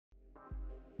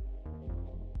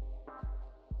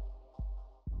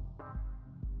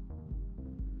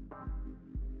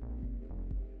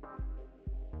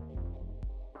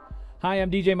Hi,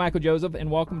 I'm DJ Michael Joseph, and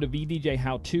welcome to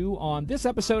VDJHOW2. On this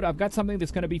episode, I've got something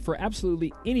that's going to be for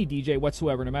absolutely any DJ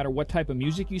whatsoever, no matter what type of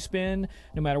music you spin,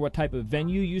 no matter what type of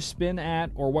venue you spin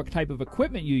at, or what type of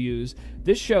equipment you use.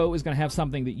 This show is going to have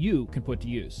something that you can put to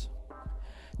use.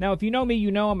 Now, if you know me,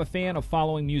 you know I'm a fan of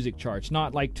following music charts.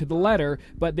 Not like to the letter,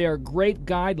 but they are great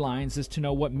guidelines as to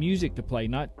know what music to play.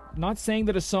 Not saying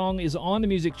that a song is on the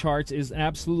music charts is an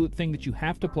absolute thing that you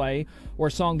have to play, or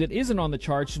a song that isn't on the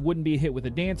charts wouldn't be a hit with a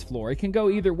dance floor. It can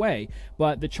go either way,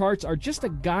 but the charts are just a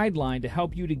guideline to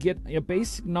help you to get a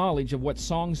basic knowledge of what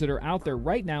songs that are out there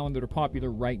right now and that are popular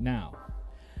right now.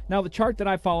 Now, the chart that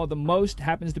I follow the most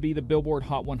happens to be the Billboard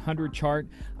Hot 100 chart.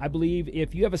 I believe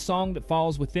if you have a song that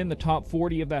falls within the top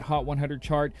 40 of that Hot 100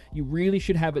 chart, you really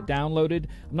should have it downloaded.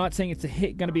 I'm not saying it's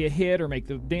going to be a hit or make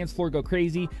the dance floor go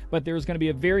crazy, but there's going to be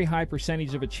a very high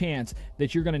percentage of a chance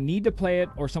that you're going to need to play it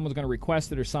or someone's going to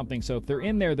request it or something. So if they're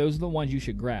in there, those are the ones you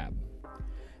should grab.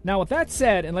 Now, with that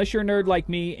said, unless you're a nerd like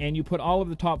me and you put all of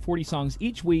the top 40 songs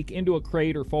each week into a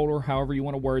crate or folder, however you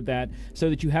want to word that,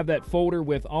 so that you have that folder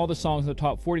with all the songs in the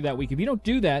top 40 that week, if you don't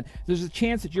do that, there's a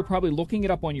chance that you're probably looking it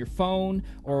up on your phone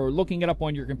or looking it up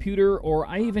on your computer, or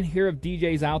I even hear of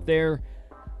DJs out there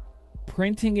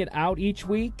printing it out each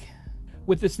week.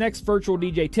 With this next virtual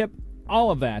DJ tip, all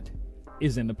of that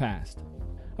is in the past.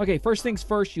 Okay, first things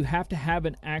first, you have to have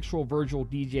an actual virtual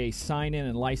DJ sign in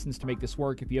and license to make this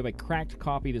work. If you have a cracked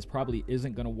copy, this probably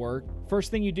isn't going to work. First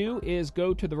thing you do is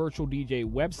go to the virtual DJ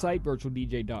website,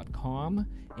 virtualdj.com,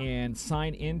 and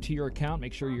sign into your account.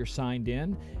 Make sure you're signed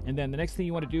in. And then the next thing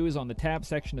you want to do is on the tab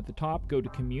section at the top, go to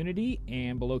Community,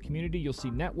 and below Community you'll see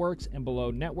Networks, and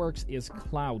below Networks is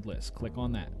Cloudlist. Click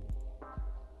on that.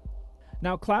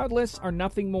 Now, cloud lists are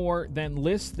nothing more than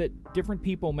lists that different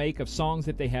people make of songs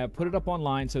that they have, put it up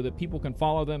online so that people can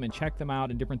follow them and check them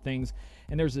out and different things.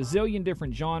 And there's a zillion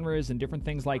different genres and different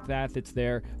things like that that's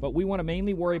there. But we want to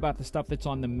mainly worry about the stuff that's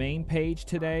on the main page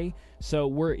today.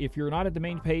 So if you're not at the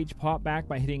main page, pop back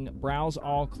by hitting Browse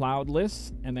All Cloud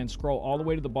Lists and then scroll all the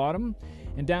way to the bottom.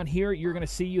 And down here, you're going to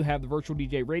see you have the Virtual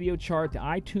DJ Radio chart, the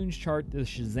iTunes chart, the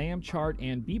Shazam chart,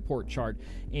 and Beatport chart.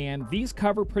 And these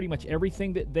cover pretty much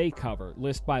everything that they cover,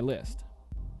 list by list.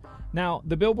 Now,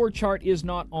 the Billboard chart is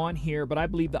not on here, but I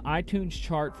believe the iTunes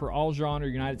chart for all genre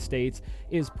United States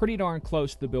is pretty darn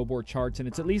close to the Billboard charts, and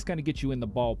it's at least going to get you in the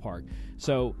ballpark.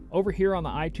 So over here on the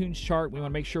iTunes chart, we want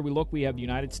to make sure we have the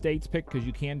United States picked, because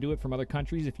you can do it from other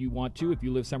countries if you want to. If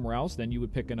you live somewhere else, then you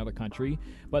would pick another country.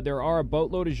 But there are a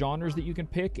boatload of genres that you can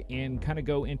pick and kind of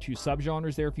go into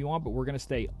subgenres there if you want, but we're going to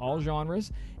stay all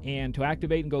genres. And to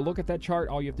activate and go look at that chart,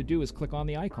 all you have to do is click on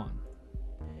the icon.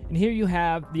 And here you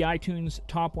have the iTunes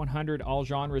Top 100 All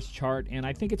Genres chart, and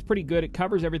I think it's pretty good. It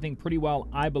covers everything pretty well,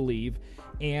 I believe.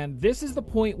 And this is the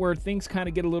point where things kind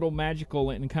of get a little magical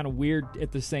and kind of weird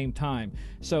at the same time.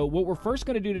 So what we're first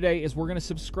going to do today is we're going to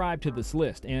subscribe to this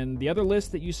list. And the other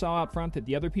list that you saw out front that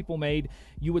the other people made,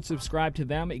 you would subscribe to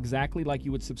them exactly like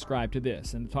you would subscribe to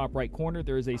this. In the top right corner,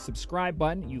 there is a subscribe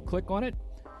button. You click on it,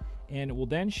 and it will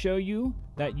then show you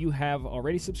that you have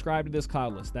already subscribed to this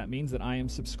cloud list. That means that I am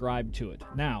subscribed to it.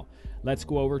 Now, let's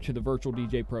go over to the Virtual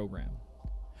DJ program.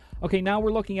 Okay, now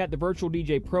we're looking at the Virtual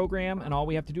DJ program, and all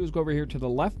we have to do is go over here to the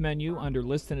left menu under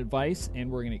List and Advice,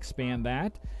 and we're going to expand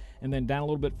that. And then down a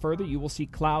little bit further, you will see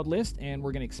Cloud List, and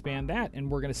we're going to expand that, and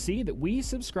we're going to see that we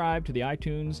subscribe to the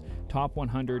iTunes Top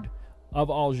 100 of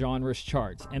all genres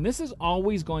charts. And this is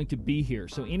always going to be here.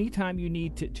 So anytime you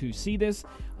need to see this,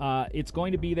 it's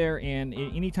going to be there. And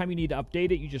anytime you need to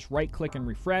update it, you just right click and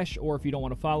refresh. Or if you don't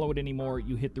want to follow it anymore,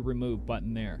 you hit the remove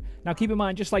button there. Now keep in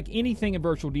mind, just like anything in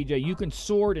Virtual DJ, you can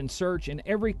sort and search in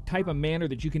every type of manner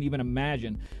that you can even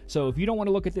imagine. So if you don't want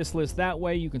to look at this list that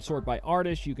way, you can sort by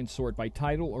artist, you can sort by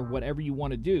title, or whatever you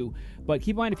want to do. But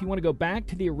keep in mind, if you want to go back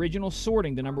to the original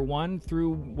sorting, the number 1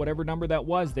 through whatever number that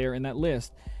was there in that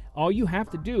list, all you have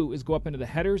to do is go up into the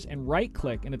headers and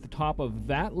right-click, and at the top of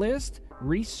that list,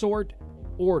 resort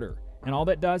order. And all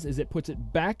that does is it puts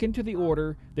it back into the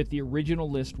order that the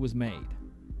original list was made.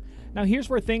 Now here's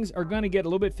where things are going to get a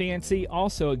little bit fancy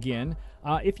also again.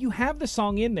 If you have the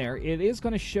song in there, it is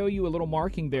going to show you a little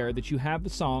marking there that you have the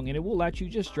song, and it will let you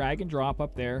just drag and drop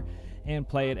up there and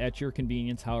play it at your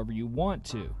convenience however you want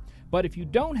to. But if you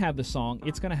don't have the song,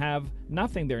 it's going to have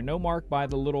nothing there, no mark by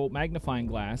the little magnifying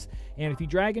glass. And if you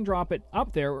drag and drop it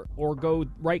up there or go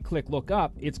right-click, look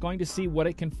up, it's going to see what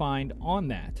it can find on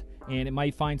that. And it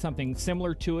might find something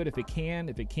similar to it if it can.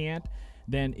 If it can't,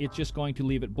 then it's just going to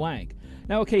leave it blank.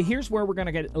 Now, okay, here's where we're going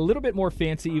to get a little bit more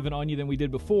fancy even on you than we did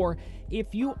before.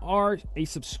 If you are a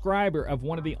subscriber of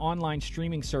one of the online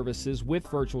streaming services with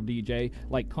Virtual DJ,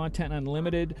 like Content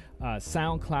Unlimited,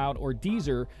 SoundCloud, or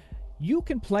Deezer, you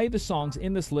can play the songs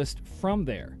in this list from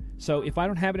there. So if I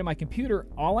don't have it in my computer,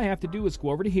 all I have to do is go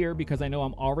over to here, because I know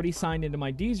I'm already signed into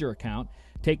my Deezer account,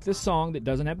 take this song that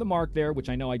doesn't have the mark there, which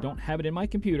I know I don't have it in my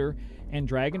computer, and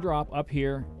drag and drop up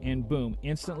here, and boom,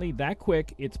 instantly, that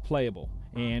quick, it's playable.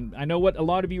 And I know what a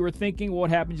lot of you are thinking,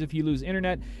 what happens if you lose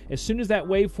internet? As soon as that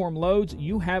waveform loads,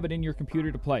 you have it in your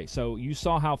computer to play. So you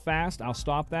saw how fast. I'll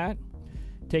stop that,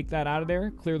 take that out of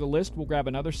there, clear the list. We'll grab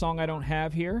another song I don't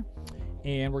have here,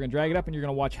 and we're going to drag it up, and you're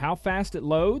going to watch how fast it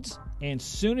loads. And as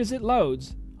soon as it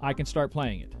loads, I can start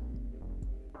playing it.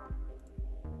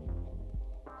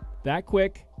 That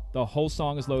quick, the whole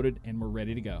song is loaded, and we're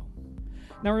ready to go.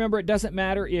 Now remember, it doesn't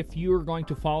matter if you're going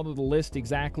to follow the list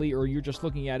exactly or you're just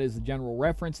looking at it as a general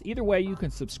reference. Either way, you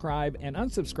can subscribe and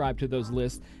unsubscribe to those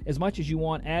lists as much as you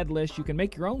want. Add lists. You can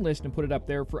make your own list and put it up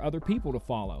there for other people to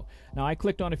follow. Now, I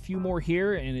clicked on a few more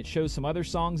here, and it shows some other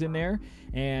songs in there.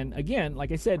 And again,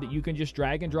 like I said, that you can just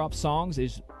drag and drop songs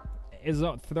if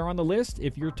they're on the list.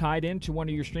 If you're tied into one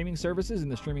of your streaming services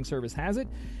and the streaming service has it,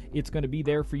 it's going to be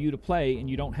there for you to play, and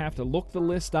you don't have to look the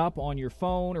list up on your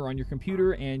phone or on your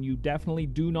computer, and you definitely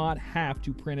do not have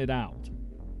to print it out.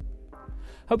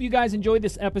 Hope you guys enjoyed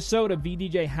this episode of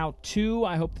VDJ How2.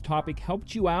 I hope the topic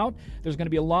helped you out. There's going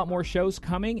to be a lot more shows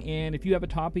coming, and if you have a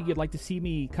topic you'd like to see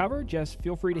me cover, just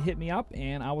feel free to hit me up,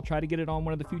 and I will try to get it on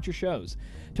one of the future shows.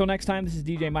 Till next time, this is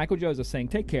DJ Michael Joseph saying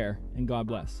take care, and God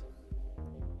bless.